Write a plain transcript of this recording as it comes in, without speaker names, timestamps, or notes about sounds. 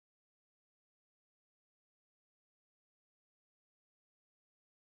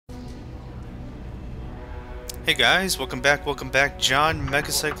Hey guys, welcome back, John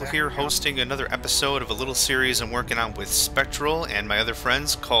Megacycle here, hosting another episode of a little series I'm working on with Spektral and my other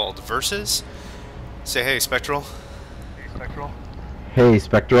friends called Versus. Say hey, Spektral. Hey,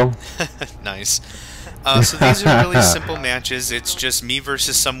 Spectral. Nice. So these are really simple matches. It's just me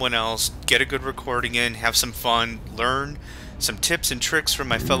versus someone else, get a good recording in, have some fun, learn some tips and tricks from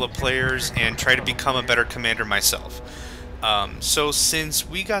my fellow players, and try to become a better commander myself. So since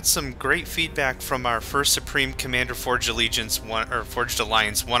we got some great feedback from our first Supreme Commander Forged Alliance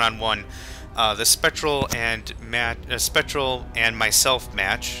one-on-one, the Spectral and myself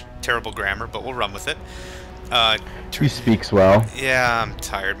match, terrible grammar, but we'll run with it. You speaks well. Yeah, I'm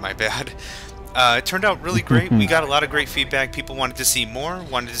tired, my bad. It turned out really great. We got a lot of great feedback. People wanted to see more,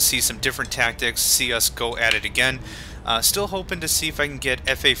 wanted to see some different tactics, see us go at it again. Still hoping to see if I can get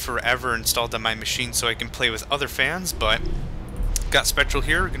FA Forever installed on my machine so I can play with other fans, but got Spectral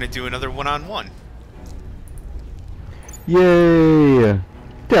here. We're going to do another one-on-one. Yay!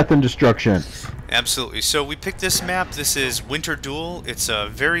 Death and destruction. Absolutely. So we picked this map. This is Winter Duel. It's a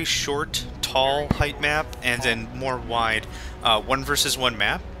very short, tall height map, and then more wide. 1 versus 1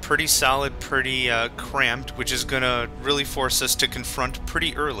 map. Pretty solid, pretty cramped, which is going to really force us to confront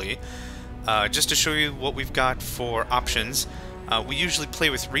pretty early. Just to show you what we've got for options, we usually play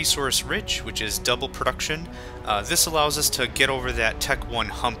with Resource Rich, which is double production. This allows us to get over that Tech 1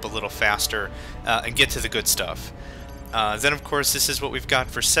 hump a little faster and get to the good stuff. Then of course this is what we've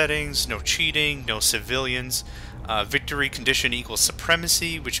got for settings: no cheating, no civilians, victory condition equals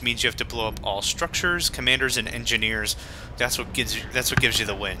supremacy, which means you have to blow up all structures, commanders, and engineers. That's what gives you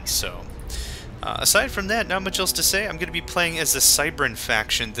the win. So aside from that, not much else to say. I'm going to be playing as the Cybran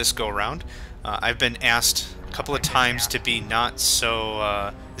faction this go-around. I've been asked a couple of times to be not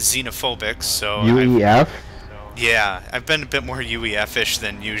so xenophobic, so... UEF? Yeah, I've been a bit more UEF-ish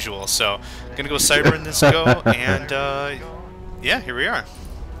than usual, so I'm going to go Cybran this go, and yeah, here we are.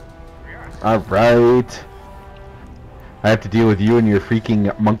 Alright. I have to deal with you and your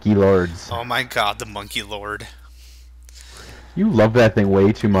freaking monkey lords. Oh my god, the Monkey Lord. You love that thing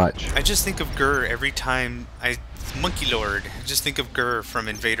way too much. I just think of Gur every time I... Monkey Lord. I just think of Gur from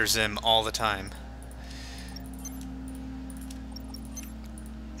Invader Zim all the time.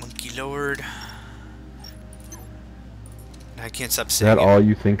 Monkey Lord. I can't stop saying it. Is that all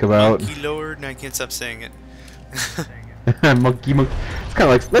you think about? Monkey Lord, and I can't stop saying it. monkey. It's kind of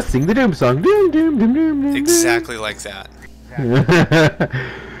like, let's sing the Doom song. Doom, doom, doom, doom, doom. Exactly like that.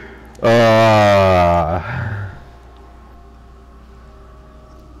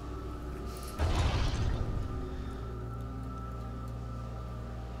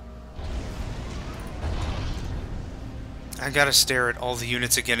 I gotta stare at all the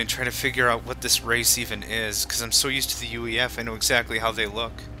units again and try to figure out what this race even is, because I'm so used to the UEF, I know exactly how they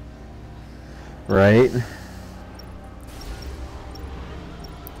look. Right?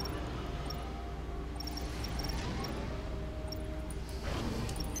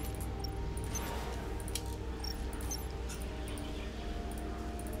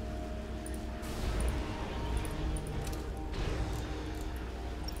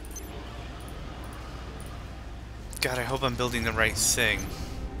 God, I hope I'm building the right thing.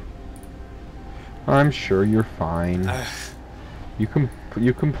 I'm sure you're fine.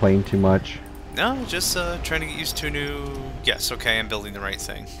 You complain too much. No, just trying to get used to a new... Yes, okay, I'm building the right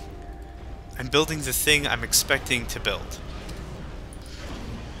thing. I'm building the thing I'm expecting to build.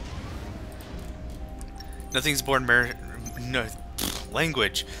 Nothing's born no,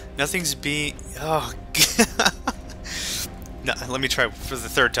 language. Nothing's being... Oh, no, let me try for the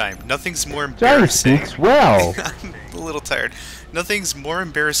third time. Nothing's more embarrassing... Speaks well. I'm a little tired. Nothing's more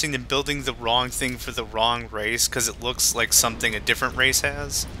embarrassing than building the wrong thing for the wrong race because it looks like something a different race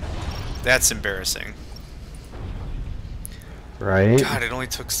has. That's embarrassing. Right? God, it only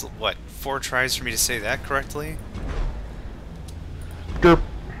took, what, 4 tries for me to say that correctly? Derp.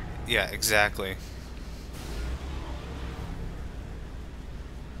 Yeah, exactly.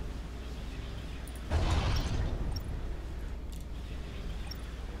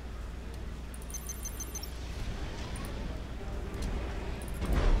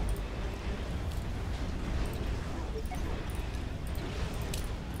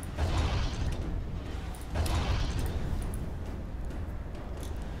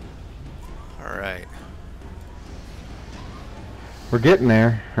 Alright. We're getting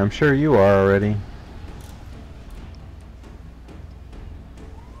there. I'm sure you are already.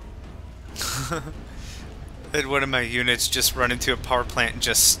 Had one of my units just run into a power plant and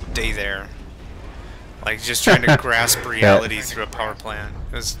just stay there. Like, just trying to grasp reality through a power plant.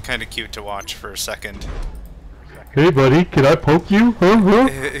 It was kind of cute to watch for a second. Hey buddy, can I poke you? Huh?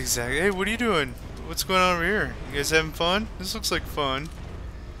 Exactly. Hey, what are you doing? what's going on over here? You guys having fun? This looks like fun.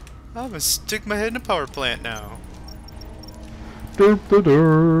 I'm gonna stick my head in a power plant now. Derp the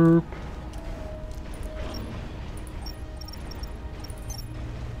derp.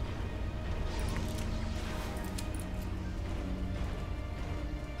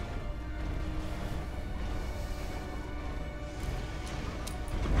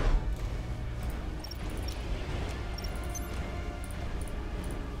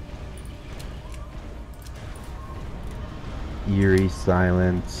 Eerie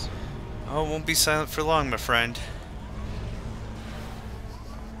silence. Oh, it won't be silent for long, my friend.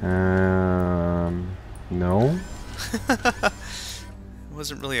 No? It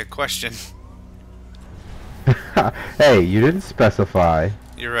wasn't really a question. Hey, you didn't specify.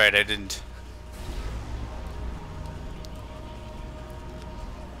 You're right, I didn't.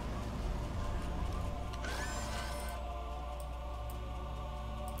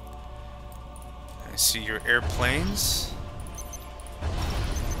 I see your airplanes.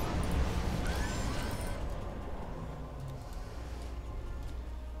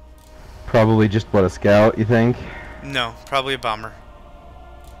 Probably just what, a scout, you think? No, probably a bomber.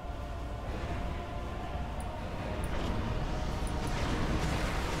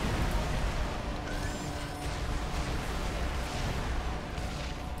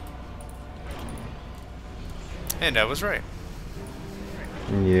 And I was right.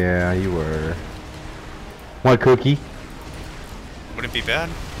 Yeah, you were. Want a cookie? Wouldn't be bad.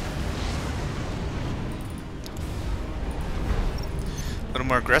 A little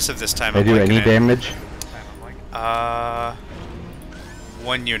more aggressive this time. I do any damage?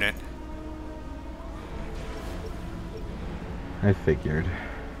 1 unit. I figured.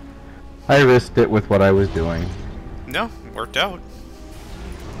 I risked it with what I was doing. No, worked out.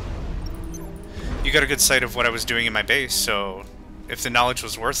 You got a good sight of what I was doing in my base, so if the knowledge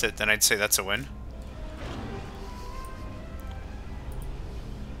was worth it, then I'd say that's a win.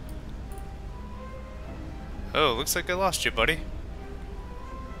 Oh, looks like I lost you, buddy.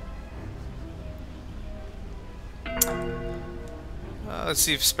 Let's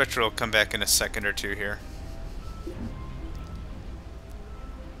see if Spektral will come back in a second or two here.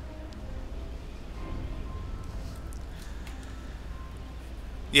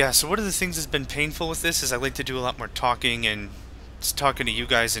 Yeah, so one of the things that's been painful with this is I like to do a lot more talking and just talking to you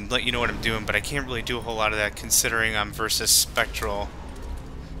guys and let you know what I'm doing, but I can't really do a whole lot of that considering I'm versus Spektral.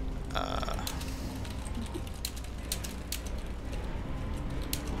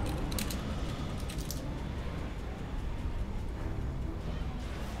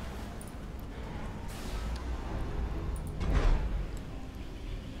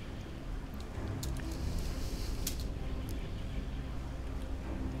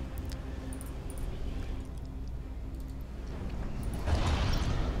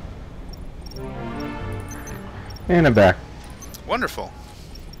 And I'm back. Wonderful.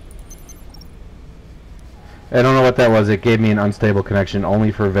 I don't know what that was. It gave me an unstable connection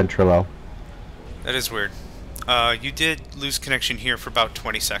only for Ventrilo. That is weird. You did lose connection here for about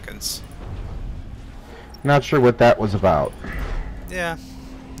 20 seconds. Not sure what that was about. Yeah,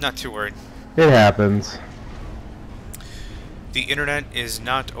 not too worried. It happens. The internet is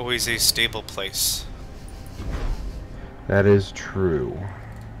not always a stable place. That is true.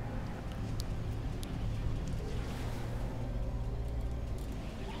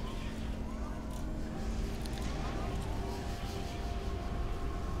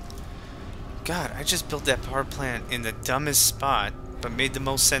 God, I just built that power plant in the dumbest spot, but made the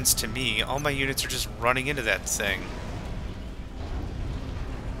most sense to me. All my units are just running into that thing.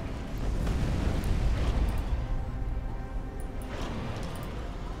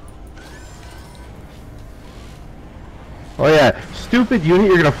 Oh yeah, stupid unit,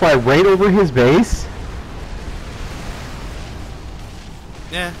 you're gonna fly right over his base?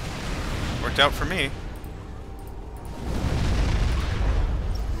 Yeah, worked out for me.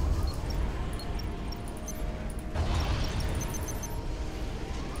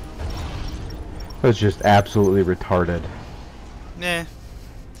 That was just absolutely retarded. Nah.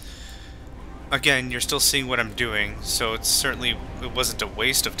 Again, you're still seeing what I'm doing, so it wasn't a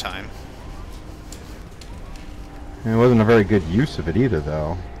waste of time. It wasn't a very good use of it either,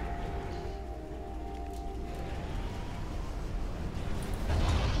 though.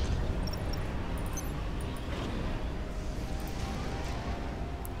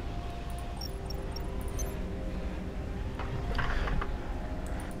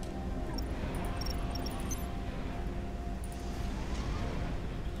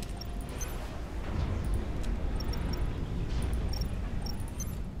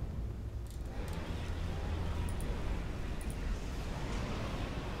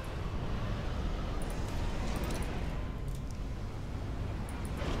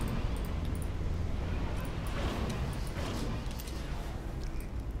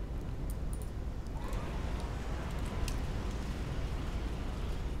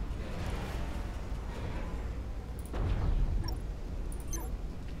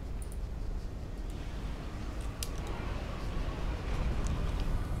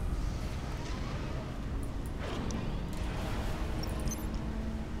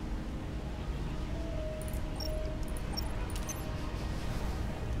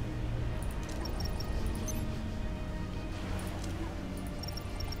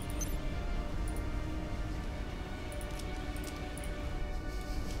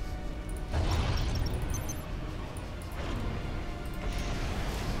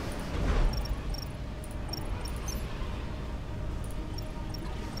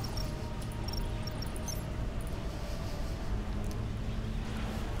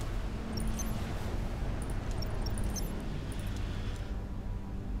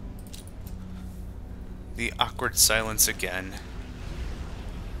 The awkward silence again.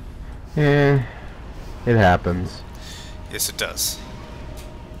 Eh, it happens. Yes, it does.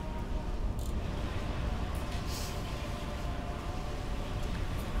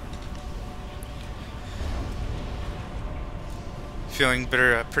 Feeling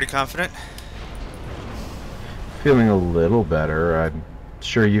pretty confident? Feeling a little better. I'm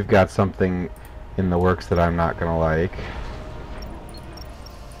sure you've got something in the works that I'm not gonna like.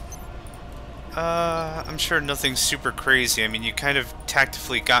 I'm sure nothing super crazy. I mean, you kind of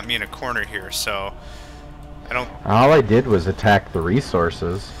tactfully got me in a corner here, so I don't... All I did was attack the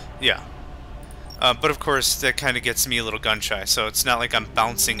resources. Yeah. But of course, that kind of gets me a little gun-shy, so it's not like I'm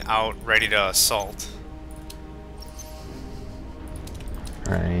bouncing out ready to assault.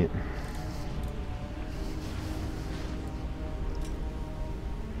 Right.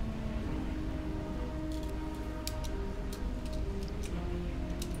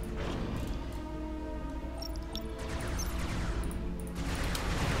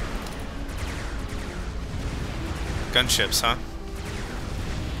 Gunships, huh?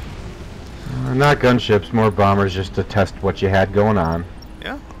 Not gunships, more bombers just to test what you had going on.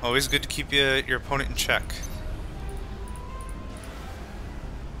 Yeah, always good to keep your opponent in check.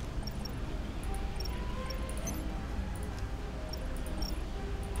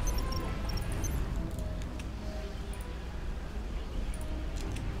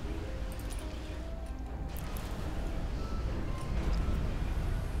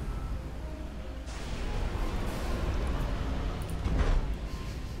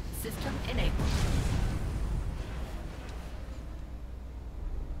 System enabled.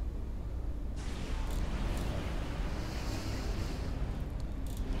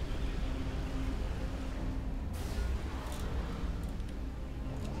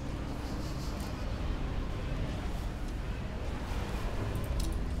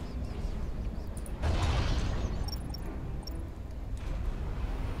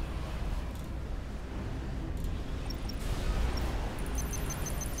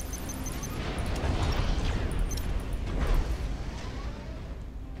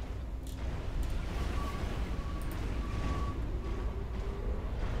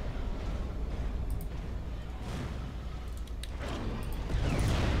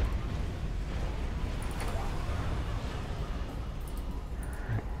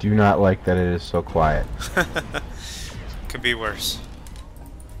 Do not like that it is so quiet. Could be worse.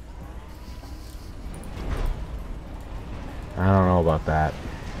 I don't know about that.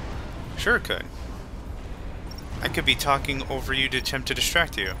 Sure it could. I could be talking over you to attempt to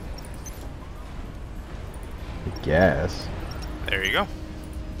distract you. I guess. There you go.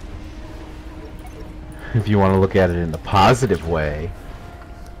 If you want to look at it in the positive way.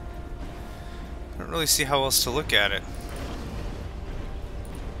 I don't really see how else to look at it.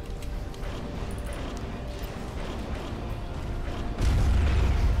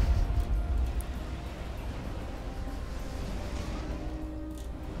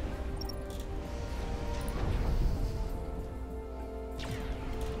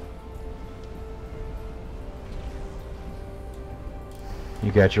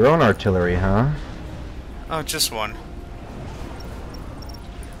 You got your own artillery, huh? Oh, just one.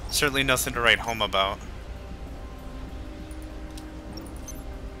 Certainly nothing to write home about.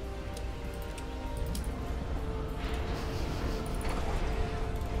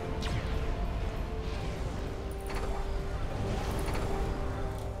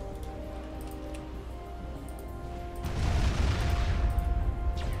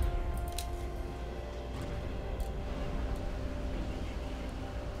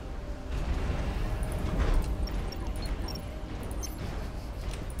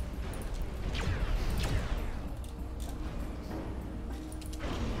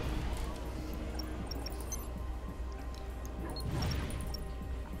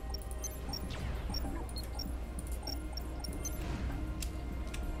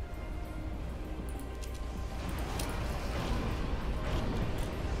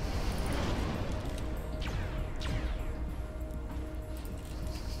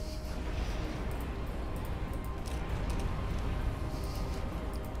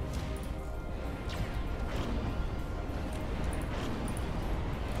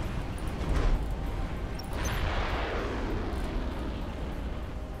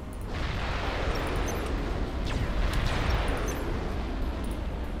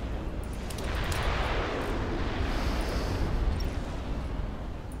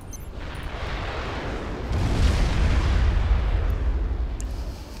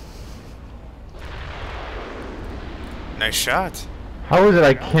 Nice shot. How is it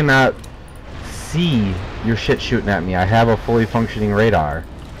I cannot see your shit shooting at me? I have a fully functioning radar.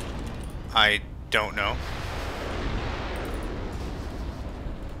 I don't know.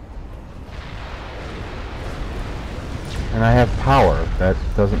 And I have power. That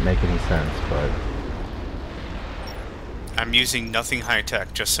doesn't make any sense, but... I'm using nothing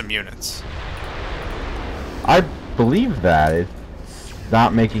high-tech, just some units. I believe that. It's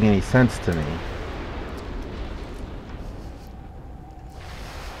not making any sense to me.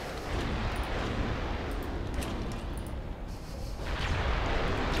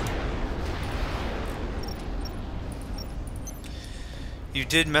 You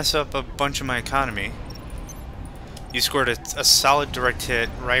did mess up a bunch of my economy. You scored a solid direct hit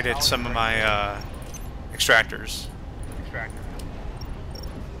right at some of my extractors.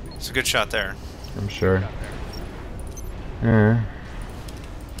 It's a good shot there. I'm sure. Yeah.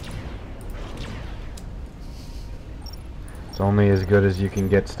 It's only as good as you can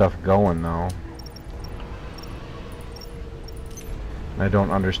get stuff going, though. I don't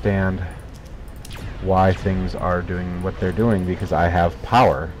understand why things are doing what they're doing, because I have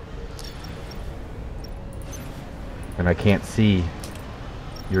power. And I can't see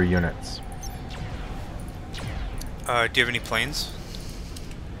your units. Do you have any planes?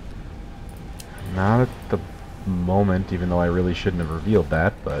 Not at the moment, even though I really shouldn't have revealed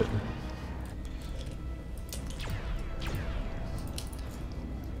that, but...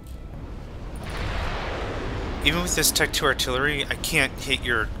 Even with this Tech 2 artillery, I can't hit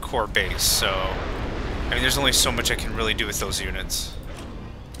your core base, so... I mean, there's only so much I can really do with those units.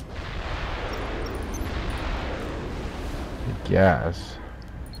 I guess.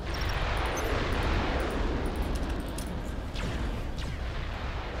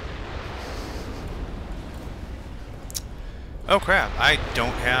 Oh crap, I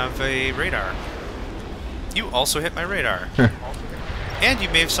don't have a radar. You also hit my radar. And you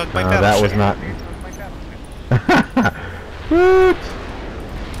may have sunk my battleship. That was not... What?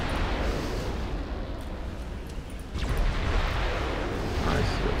 I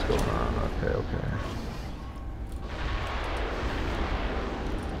see what's going on. Okay, okay.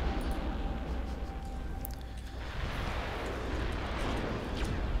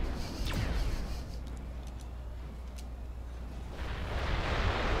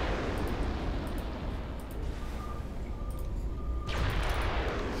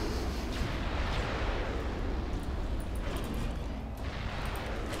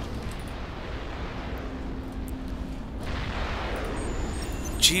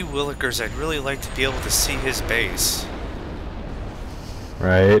 Gee willikers, I'd really like to be able to see his base.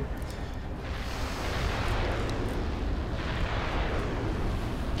 Right?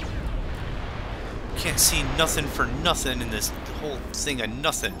 Can't see nothing for nothing in this whole thing of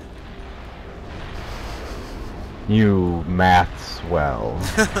nothing. You maths well.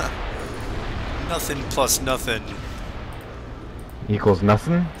 Nothing plus nothing. Equals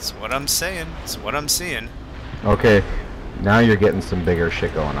nothing? That's what I'm saying. That's what I'm seeing. Okay, now you're getting some bigger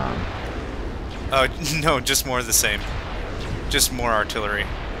shit going on. Oh, no, just more of the same. Just more artillery.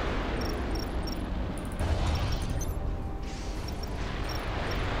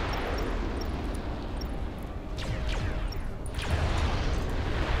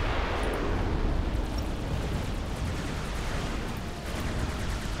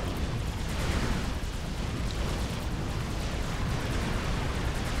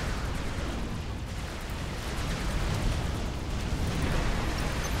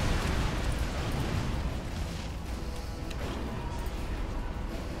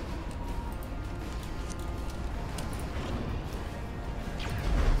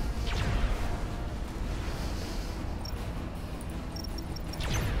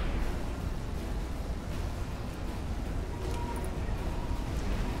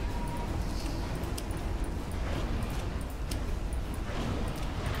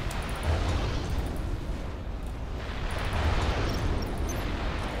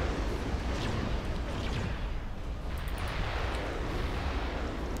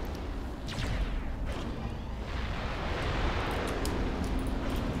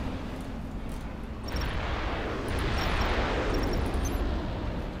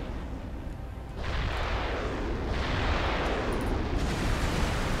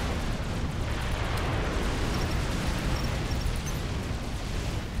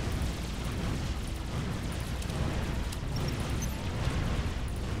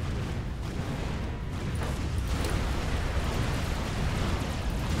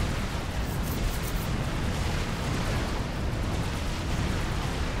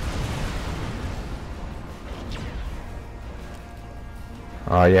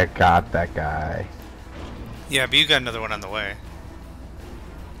 Oh, you got that guy. Yeah, but you got another one on the way.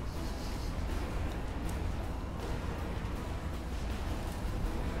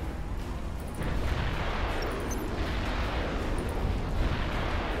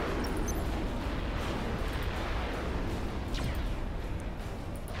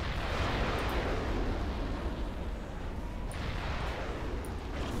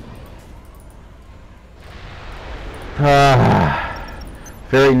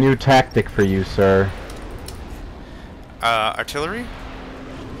 Very new tactic for you, sir. Artillery?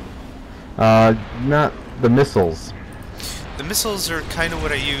 Not the missiles. The missiles are kind of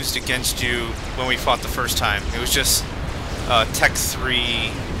what I used against you when we fought the first time. It was just Tech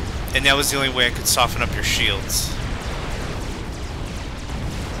 3, and that was the only way I could soften up your shields.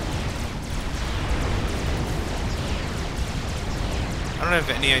 I don't have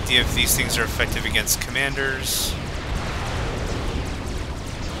any idea if these things are effective against commanders.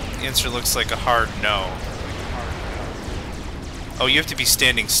 The answer looks like a hard no. Oh, you have to be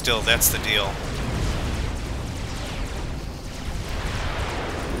standing still, that's the deal.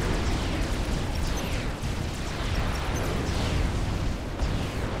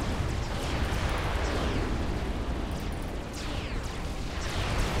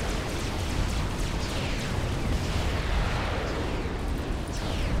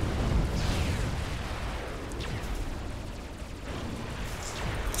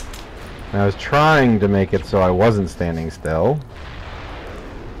 I was trying to make it so I wasn't standing still.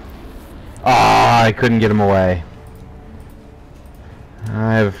 Ah, I couldn't get him away.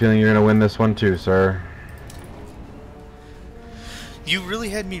 I have a feeling you're going to win this one too, sir. You really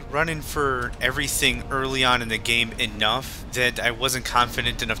had me running for everything early on in the game enough that I wasn't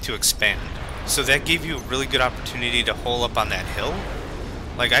confident enough to expand. So that gave you a really good opportunity to hole up on that hill.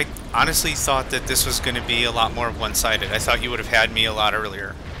 Like, I honestly thought that this was going to be a lot more one-sided. I thought you would have had me a lot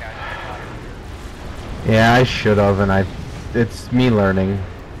earlier. Yeah, I should have, and it's me learning.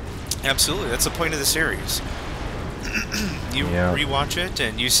 Absolutely, that's the point of the series. You Yep. rewatch it,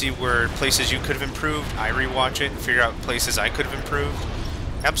 and you see where places you could have improved. I rewatch it and figure out places I could have improved.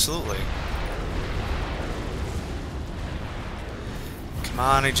 Absolutely. Come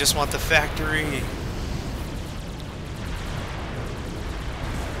on, I just want the factory.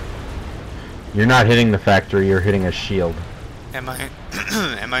 You're not hitting the factory, you're hitting a shield. Am I?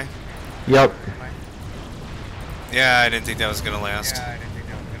 Am I? Yep. Yeah, I didn't think that was gonna last.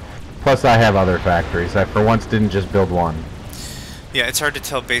 Plus I have other factories. I for once didn't just build one. Yeah, it's hard to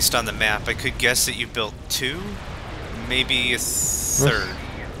tell based on the map. I could guess that you built 2, maybe a third.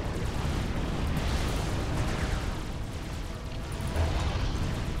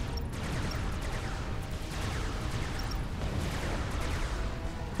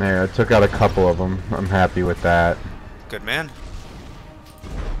 There, I took out a couple of them. I'm happy with that. Good man.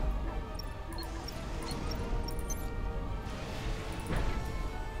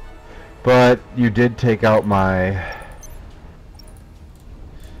 But you did take out my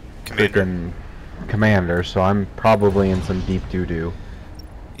Commander. freaking commander, so I'm probably in some deep doo-doo.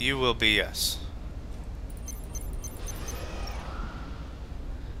 You will be, yes.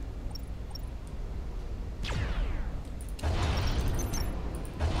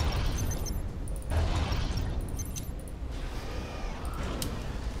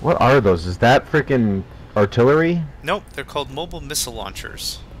 What are those? Is that freaking artillery? Nope, they're called mobile missile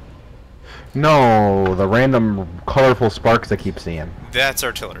launchers. No, the random colorful sparks I keep seeing. That's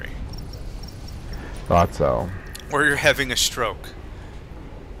artillery. Thought so. Or you're having a stroke.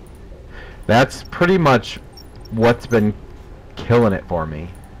 That's pretty much what's been killing it for me.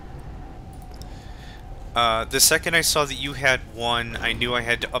 The second I saw that you had one, I knew I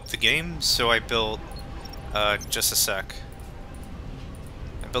had to up the game, so I built, just a sec.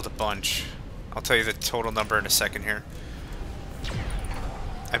 I built a bunch. I'll tell you the total number in a second here.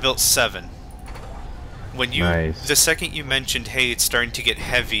 I built 7. When you, Nice. the second you mentioned, hey, it's starting to get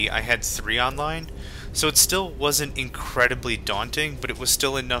heavy, I had 3 online. So it still wasn't incredibly daunting, but it was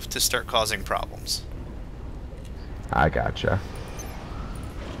still enough to start causing problems. I gotcha.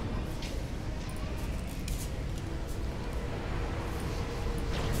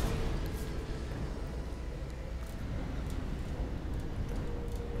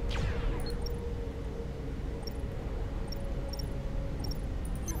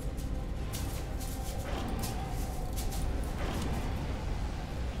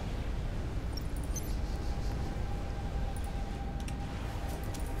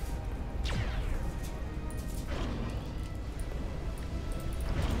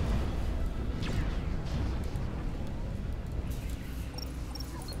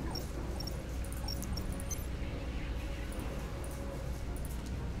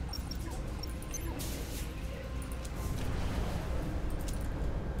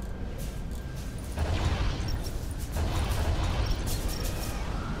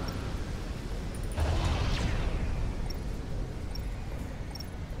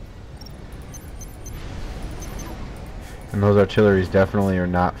 And those artilleries definitely are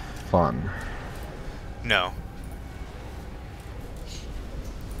not fun. No.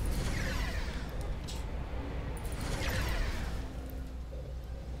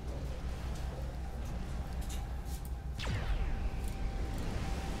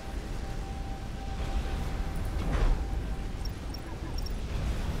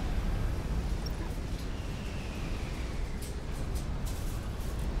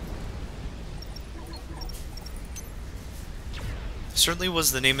 Certainly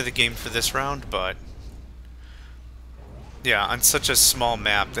was the name of the game for this round, but yeah, on such a small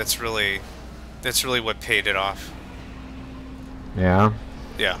map, that's really what paid it off. Yeah.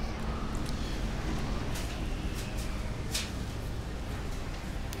 Yeah.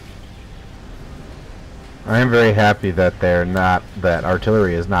 I am very happy that that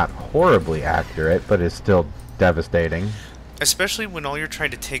artillery is not horribly accurate, but is still devastating. Especially when all you're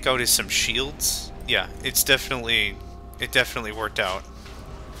trying to take out is some shields. Yeah, it definitely worked out.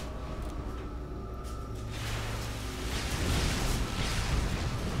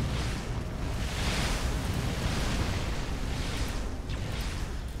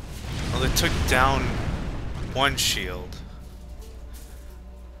 Well, it took down one shield.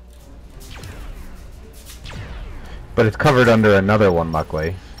 But it's covered under another one,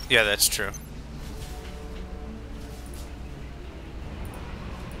 luckily. Yeah, that's true.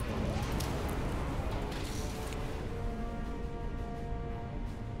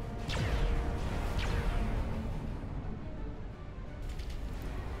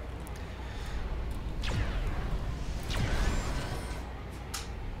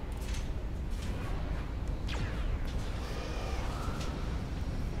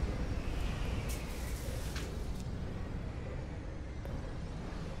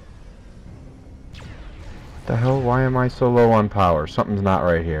 The hell? Why am I so low on power? Something's not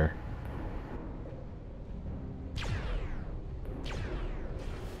right here.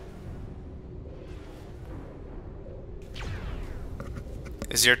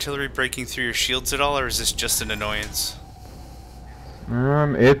 Is the artillery breaking through your shields at all, or is this just an annoyance?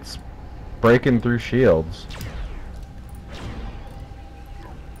 It's breaking through shields.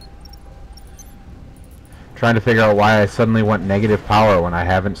 Trying to figure out why I suddenly went negative power when I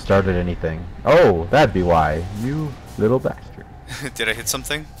haven't started anything. Oh, that'd be why. You little bastard. Did I hit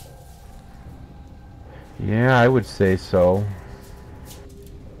something? Yeah, I would say so.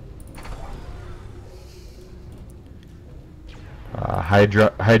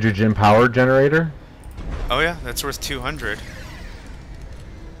 Hydrogen power generator? Oh yeah, that's worth 200.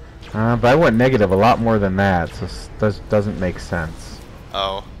 But I went negative a lot more than that, so this doesn't make sense.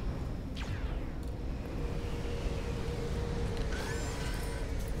 Oh.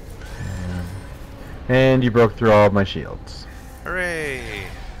 And you broke through all of my shields. Hooray!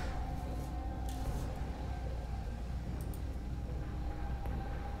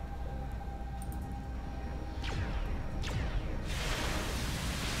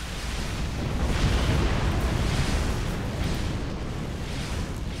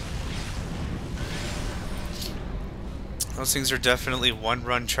 Those things are definitely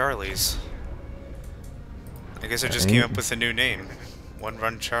one-run Charlies. I guess I just came up with a new name.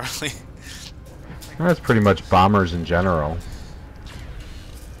 One-run Charlie. That's pretty much bombers in general.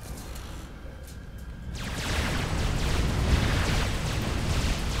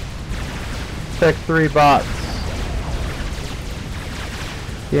 Tech 3 bots.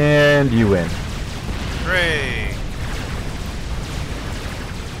 And you win. Hooray!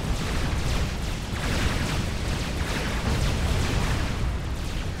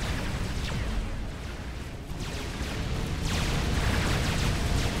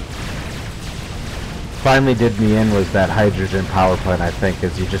 Finally did me in was that hydrogen power plant, I think,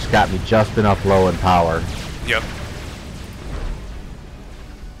 because you just got me just enough low in power. Yep.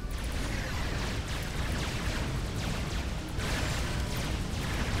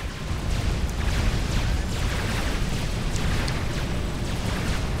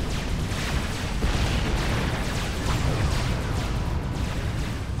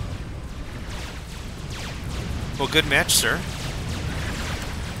 Well, good match, sir.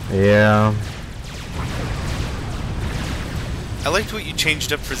 Yeah. I liked what you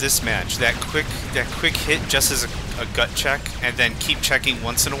changed up for this match. That quick hit just as a gut check, and then keep checking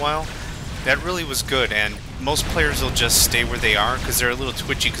once in a while. That really was good, and most players will just stay where they are because they're a little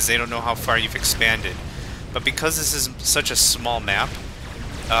twitchy because they don't know how far you've expanded. But because this is such a small map,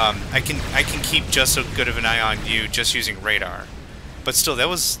 I can keep just so good of an eye on you just using radar. But still, that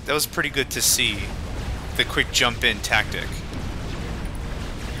was pretty good to see the quick jump in tactic.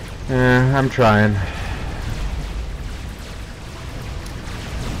 I'm trying.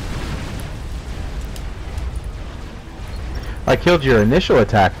 I killed your initial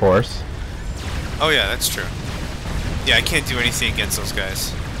attack force. Oh yeah, that's true. Yeah, I can't do anything against those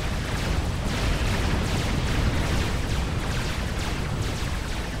guys.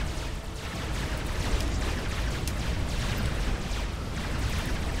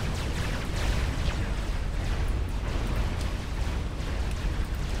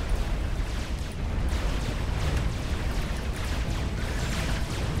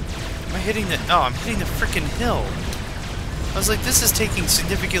 Am I hitting the... Oh, I'm hitting the frickin' hill. I was like, this is taking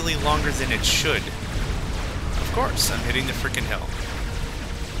significantly longer than it should. Of course, I'm hitting the frickin' hill.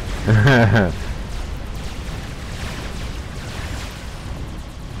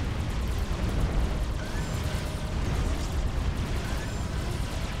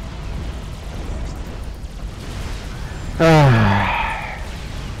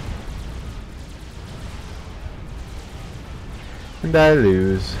 And I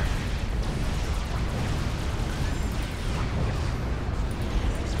lose.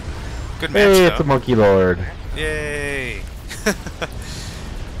 Good match, Hey, though. it's a Monkey Lord. Yay!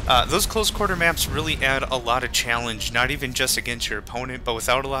 Those close quarter maps really add a lot of challenge, not even just against your opponent, but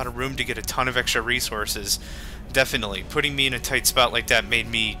without a lot of room to get a ton of extra resources. Definitely, putting me in a tight spot like that made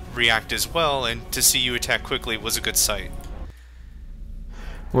me react as well, and to see you attack quickly was a good sight.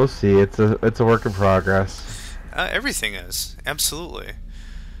 We'll see. It's a work in progress. Everything is, absolutely.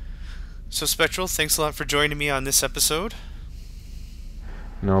 So Spectral, thanks a lot for joining me on this episode.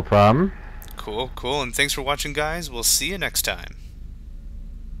 No problem. Cool, and thanks for watching, guys. We'll see you next time.